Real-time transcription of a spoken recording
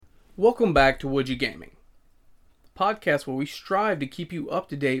Welcome back to Would You Gaming, a podcast where we strive to keep you up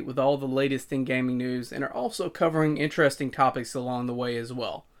to date with all the latest in gaming news and are also covering interesting topics along the way as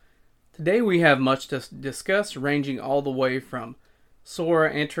well. Today we have much to discuss, ranging all the way from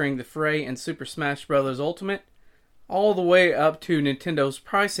Sora entering the fray in Super Smash Bros. Ultimate, all the way up to Nintendo's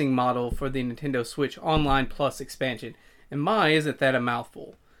pricing model for the Nintendo Switch Online Plus expansion. And my, isn't that a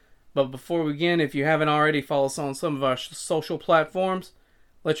mouthful. But before we begin, if you haven't already, follow us on some of our social platforms.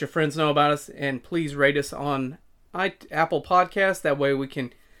 Let your friends know about us, and please rate us on Apple Podcasts. That way we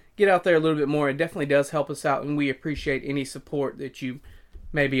can get out there a little bit more. It definitely does help us out, and we appreciate any support that you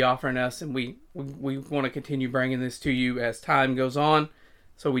may be offering us. And we want to continue bringing this to you as time goes on,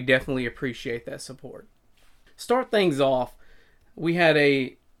 so we definitely appreciate that support. Start things off, we had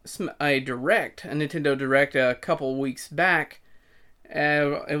a Nintendo Direct a couple weeks back.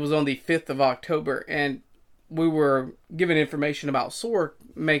 It was on the 5th of October, and we were given information about Sora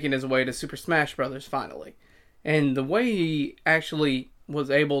making his way to Super Smash Bros. Finally. And the way he actually was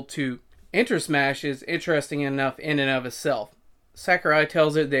able to enter Smash is interesting enough in and of itself. Sakurai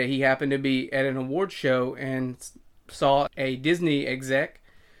tells it that he happened to be at an award show and saw a Disney exec,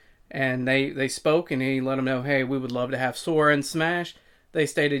 and they spoke, and he let them know, hey, we would love to have Sora in Smash. They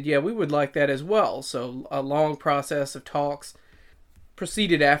stated, yeah, we would like that as well. So a long process of talks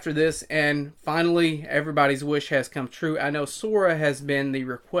proceeded after this, and finally everybody's wish has come true. I know Sora has been the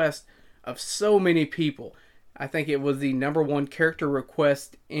request of so many people. I think it was the number one character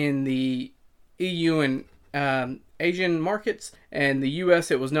request in the EU and Asian markets, and the US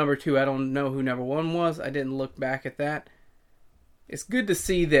it was number 2. I don't know who number 1 was. I didn't look back at that. It's good to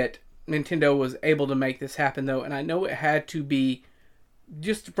see that Nintendo was able to make this happen though, and I know it had to be,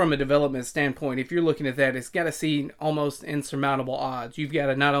 just from a development standpoint, if you're looking at that, it's got to seem almost insurmountable odds. You've got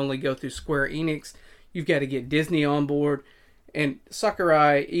to not only go through Square Enix, you've got to get Disney on board. And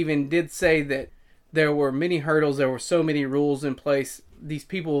Sakurai even did say that there were many hurdles, there were so many rules in place. These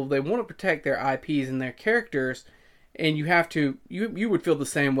people, they want to protect their IPs and their characters, and you have to, you would feel the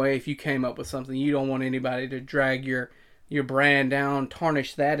same way if you came up with something. You don't want anybody to drag your brand down,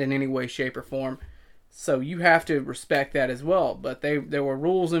 tarnish that in any way, shape, or form. So you have to respect that as well. But there were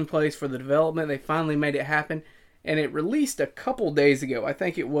rules in place for the development. They finally made it happen. And it released a couple days ago. I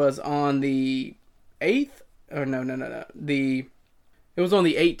think it was on the 8th. Or no. It was on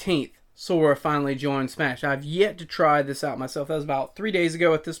the 18th. Sora finally joined Smash. I've yet to try this out myself. That was about 3 days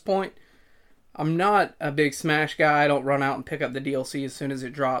ago at this point. I'm not a big Smash guy. I don't run out and pick up the DLC as soon as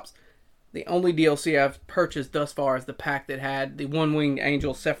it drops. The only DLC I've purchased thus far is the pack that had the One-Winged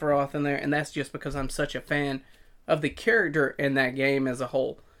Angel Sephiroth in there, and that's just because I'm such a fan of the character in that game as a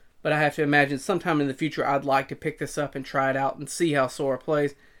whole. But I have to imagine sometime in the future I'd like to pick this up and try it out and see how Sora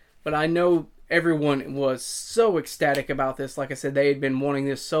plays. But I know everyone was so ecstatic about this. Like I said, they had been wanting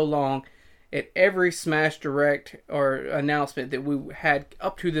this so long. At every Smash Direct or announcement that we had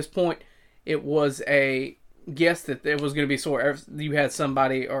up to this point, it was a guess that it was going to be Sora. You had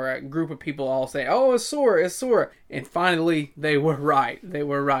somebody or a group of people all say, oh, it's Sora. And finally, they were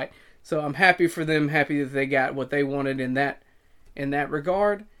right. So I'm happy for them, happy that they got what they wanted in that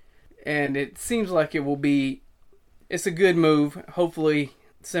regard. And it seems like it's a good move. Hopefully,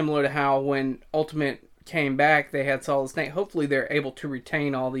 similar to how when Ultimate came back, they had Solid Snake. Hopefully, they're able to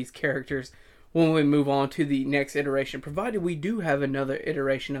retain all these characters when we move on to the next iteration, provided we do have another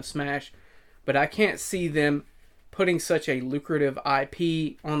iteration of Smash. But I can't see them putting such a lucrative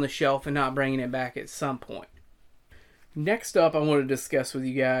IP on the shelf and not bringing it back at some point. Next up, I want to discuss with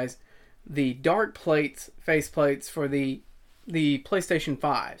you guys the dark faceplates for the PlayStation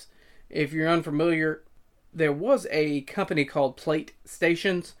 5s. If you're unfamiliar, there was a company called Plate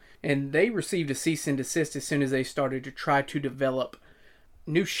Stations, and they received a cease and desist as soon as they started to try to develop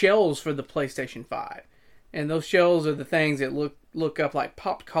new shells for the PlayStation 5. And those shells are the things that look up like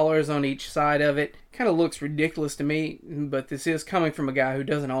popped collars on each side of it. Kind of looks ridiculous to me, but this is coming from a guy who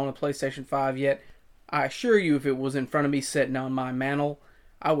doesn't own a PlayStation 5 yet. I assure you, if it was in front of me sitting on my mantle,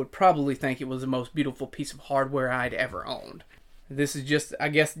 I would probably think it was the most beautiful piece of hardware I'd ever owned. This is just, I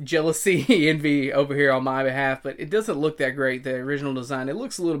guess, jealousy, envy over here on my behalf, but it doesn't look that great. The original design, it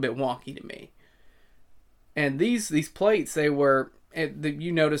looks a little bit wonky to me. And these plates, they were...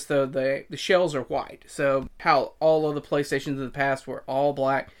 You notice the shells are white. So how all of the PlayStations in the past were all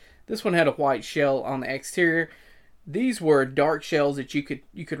black, this one had a white shell on the exterior. These were dark shells that you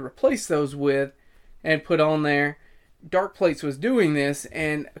could replace those with and put on there. Dark Plates was doing this,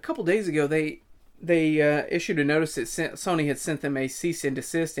 and a couple days ago they issued a notice that Sony had sent them a cease and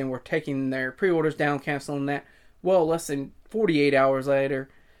desist and were taking their pre-orders down, canceling that. Well, less than 48 hours later,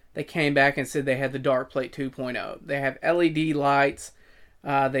 they came back and said they had the Dark Plate 2.0. They have LED lights.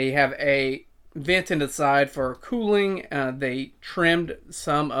 They have a vent in the side for cooling. They trimmed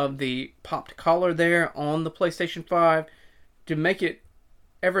some of the popped collar there on the PlayStation 5 to make it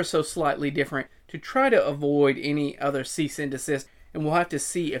ever so slightly different to try to avoid any other cease and desist. And we'll have to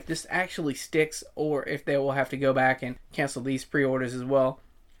see if this actually sticks or if they will have to go back and cancel these pre-orders as well.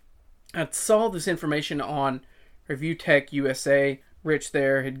 I saw this information on Review Tech USA. Rich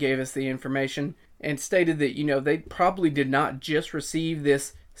there had gave us the information and stated that, they probably did not just receive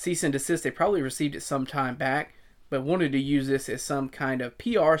this cease and desist. They probably received it some time back, but wanted to use this as some kind of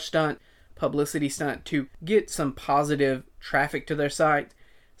PR stunt, publicity stunt to get some positive traffic to their site.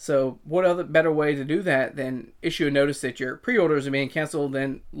 So what other better way to do that than issue a notice that your pre-orders are being canceled,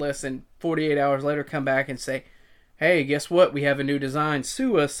 then less than 48 hours later come back and say, hey, guess what? We have a new design.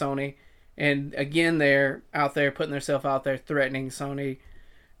 Sue us, Sony. And again, they're out there putting themselves out there threatening Sony,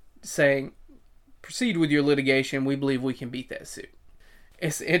 saying, proceed with your litigation. We believe we can beat that suit.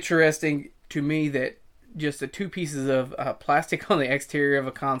 It's interesting to me that just the two pieces of plastic on the exterior of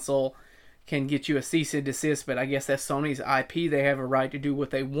a console can get you a cease and desist, but I guess that's Sony's IP. They have a right to do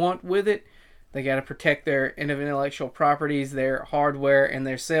what they want with it. They got to protect their intellectual properties, their hardware, and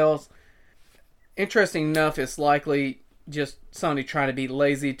their sales. Interesting enough, it's likely just Sony trying to be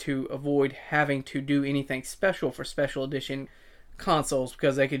lazy to avoid having to do anything special for special edition consoles,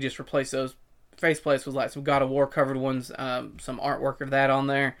 because they could just replace those faceplates with like some God of War covered ones, some artwork of that on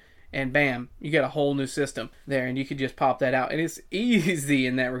there, and bam, you got a whole new system there, and you could just pop that out. And it's easy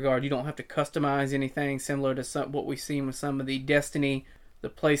in that regard. You don't have to customize anything, similar to what we've seen with some of the Destiny, the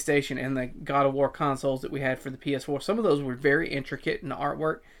PlayStation, and the God of War consoles that we had for the PS4. Some of those were very intricate in the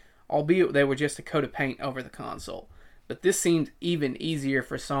artwork, albeit they were just a coat of paint over the console. But this seems even easier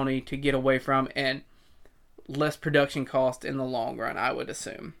for Sony to get away from, and less production cost in the long run, I would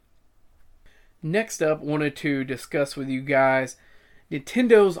assume. Next up, wanted to discuss with you guys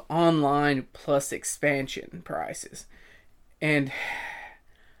Nintendo's Online Plus expansion prices. And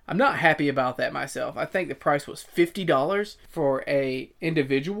I'm not happy about that myself. I think the price was $50 for a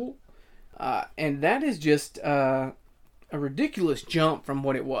individual. And that is just a ridiculous jump from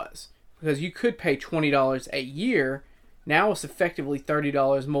what it was. Because you could pay $20 a year. Now it's effectively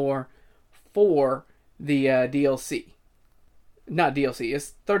 $30 more for the DLC. Not DLC,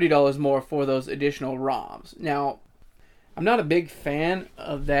 it's $30 more for those additional ROMs. Now, I'm not a big fan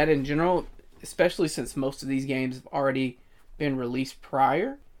of that in general, especially since most of these games have already been released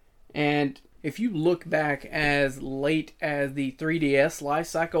prior. And if you look back as late as the 3DS life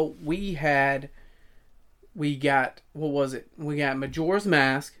cycle, we got, what was it? We got Majora's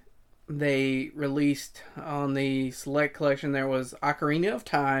Mask. They released on the Select Collection, there was Ocarina of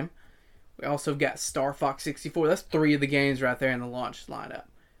Time. We also got Star Fox 64. That's 3 of the games right there in the launch lineup.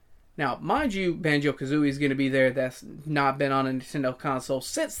 Now, mind you, Banjo-Kazooie is going to be there. That's not been on a Nintendo console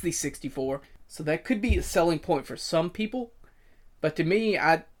since the 64. So that could be a selling point for some people. But to me,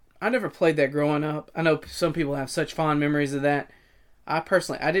 I never played that growing up. I know some people have such fond memories of that. I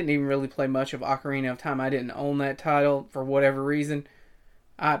didn't even really play much of Ocarina of Time. I didn't own that title for whatever reason.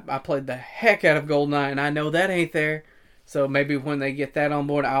 I played the heck out of GoldenEye, and I know that ain't there. So maybe when they get that on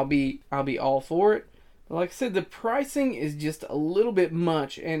board, I'll be all for it. But like I said, the pricing is just a little bit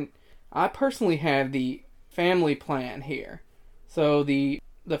much, and I personally have the family plan here. So the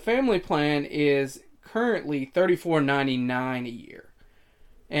family plan is currently $34.99 a year,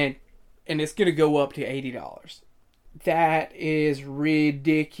 and it's going to go up to $80. That is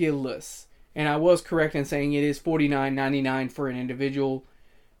ridiculous. And I was correct in saying it is $49.99 for an individual,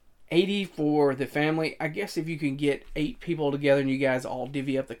 $80 for the family. I guess if you can get 8 people together and you guys all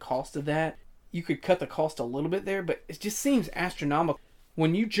divvy up the cost of that, you could cut the cost a little bit there, but it just seems astronomical.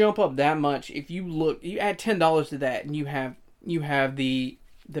 When you jump up that much, if you add $10 to that, and you have the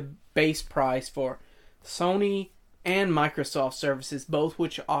base price for Sony and Microsoft services, both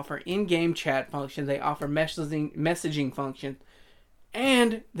which offer in-game chat functions, they offer messaging functions,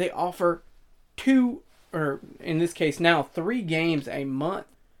 and they offer 2, or in this case now 3 games a month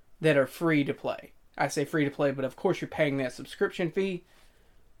that are free to play. I say free to play, but of course you're paying that subscription fee.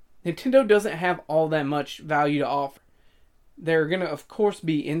 Nintendo doesn't have all that much value to offer. They're going to, of course,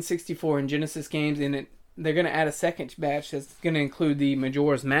 be N64 and Genesis games, and they're going to add a second batch that's going to include the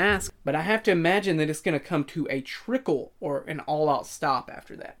Majora's Mask. But I have to imagine that it's going to come to a trickle or an all-out stop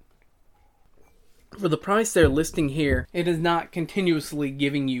after that. For the price they're listing here, it is not continuously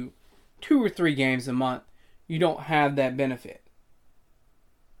giving you 2 or 3 games a month. You don't have that benefit.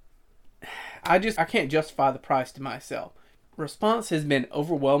 I can't justify the price to myself. Response has been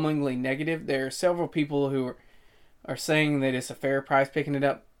overwhelmingly negative. There are several people who are saying that it's a fair price picking it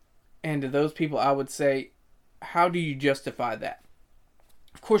up. And to those people, I would say, how do you justify that?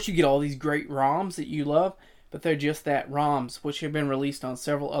 Of course, you get all these great ROMs that you love, but they're just that, ROMs, which have been released on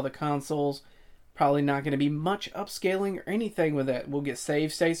several other consoles. Probably not going to be much upscaling or anything with that. We'll get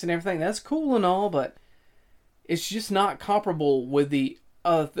save states and everything. That's cool and all, but it's just not comparable with the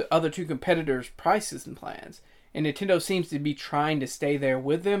other two competitors' prices and plans. And Nintendo seems to be trying to stay there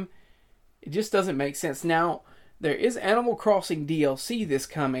with them. It just doesn't make sense. Now, there is Animal Crossing DLC that's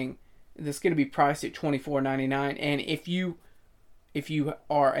coming. That's going to be priced at $24.99. And if you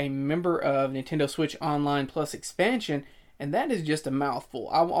are a member of Nintendo Switch Online Plus expansion, and that is just a mouthful.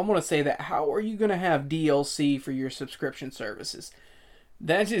 I want to say that, how are you going to have DLC for your subscription services?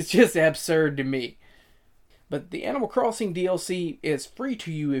 That is just absurd to me. But the Animal Crossing DLC is free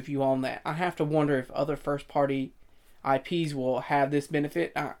to you if you own that. I have to wonder if other first-party IPs will have this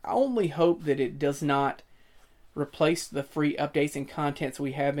benefit. I only hope that it does not replace the free updates and contents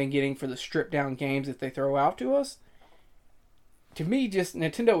we have been getting for the stripped-down games that they throw out to us. To me, just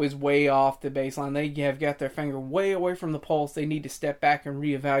Nintendo is way off the baseline. They have got their finger way away from the pulse. They need to step back and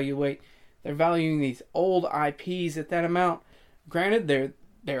reevaluate. They're valuing these old IPs at that amount. Granted,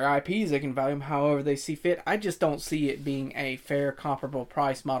 they're IPs. They can value them however they see fit. I just don't see it being a fair, comparable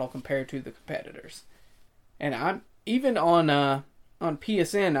price model compared to the competitors. And I'm even on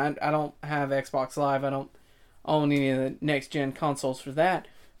PSN. I don't have Xbox Live. I don't own any of the next-gen consoles for that.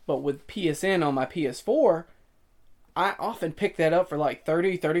 But with PSN on my PS4, I often pick that up for like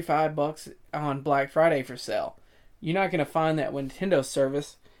 $30-$35 on Black Friday for sale. You're not going to find that with Nintendo's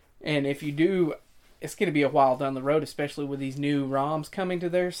service. And if you do, it's going to be a while down the road, especially with these new ROMs coming to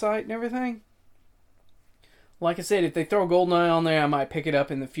their site and everything. Like I said, if they throw GoldenEye on there, I might pick it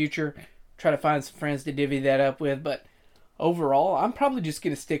up in the future. Try to find some friends to divvy that up with. But overall, I'm probably just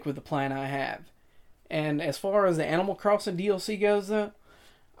going to stick with the plan I have. And as far as the Animal Crossing DLC goes, though,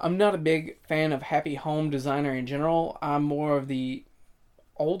 I'm not a big fan of Happy Home Designer in general. I'm more of the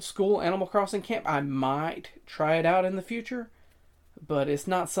old school Animal Crossing camp. I might try it out in the future, but it's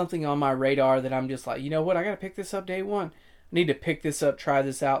not something on my radar that I'm just like, you know what, I gotta pick this up day one. I need to pick this up, try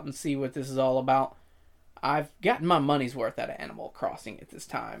this out, and see what this is all about. I've gotten my money's worth out of Animal Crossing at this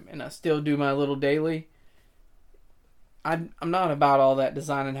time, and I still do my little daily. I'm not about all that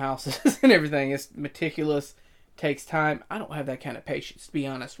designing houses and everything. It's meticulous. Takes time. I don't have that kind of patience, to be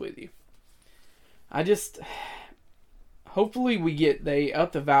honest with you. Hopefully they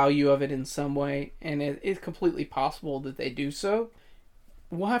up the value of it in some way, and it is completely possible that they do so.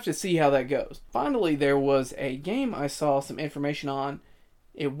 We'll have to see how that goes. Finally, there was a game I saw some information on.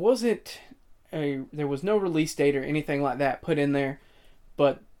 There was no release date or anything like that put in there,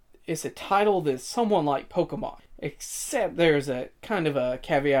 but it's a title that's somewhat like Pokemon, except there's a kind of a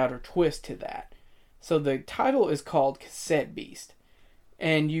caveat or twist to that. So the title is called Cassette Beast.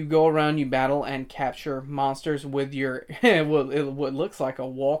 And you go around, you battle and capture monsters with your, what looks like a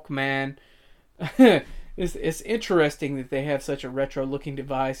Walkman. It's interesting that they have such a retro looking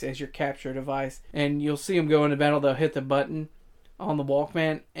device as your capture device. And you'll see them go into battle, they'll hit the button on the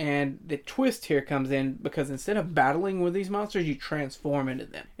Walkman. And the twist here comes in because instead of battling with these monsters, you transform into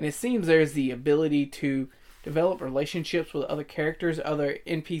them. And it seems there's the ability to develop relationships with other characters, other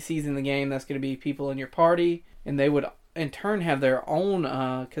NPCs in the game. That's going to be people in your party, and they would in turn have their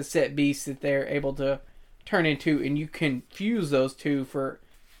own cassette beasts that they're able to turn into, and you can fuse those two for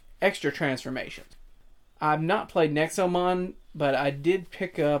extra transformations. I've not played Nexomon, but I did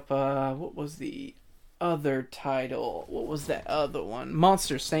pick up what was the other title? What was that other one?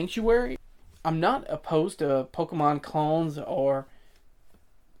 Monster Sanctuary. I'm not opposed to Pokemon clones or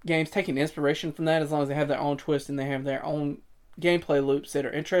games taking inspiration from that, as long as they have their own twist and they have their own gameplay loops that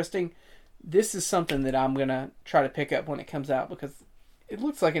are interesting. This is something that I'm going to try to pick up when it comes out because it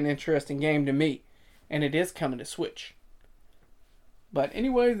looks like an interesting game to me, and it is coming to Switch. But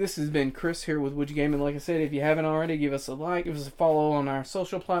anyway, this has been Chris here with Would You Gaming. Like I said, if you haven't already, give us a like, give us a follow on our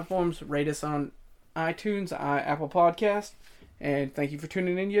social platforms, rate us on iTunes, Apple Podcast, and thank you for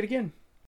tuning in yet again.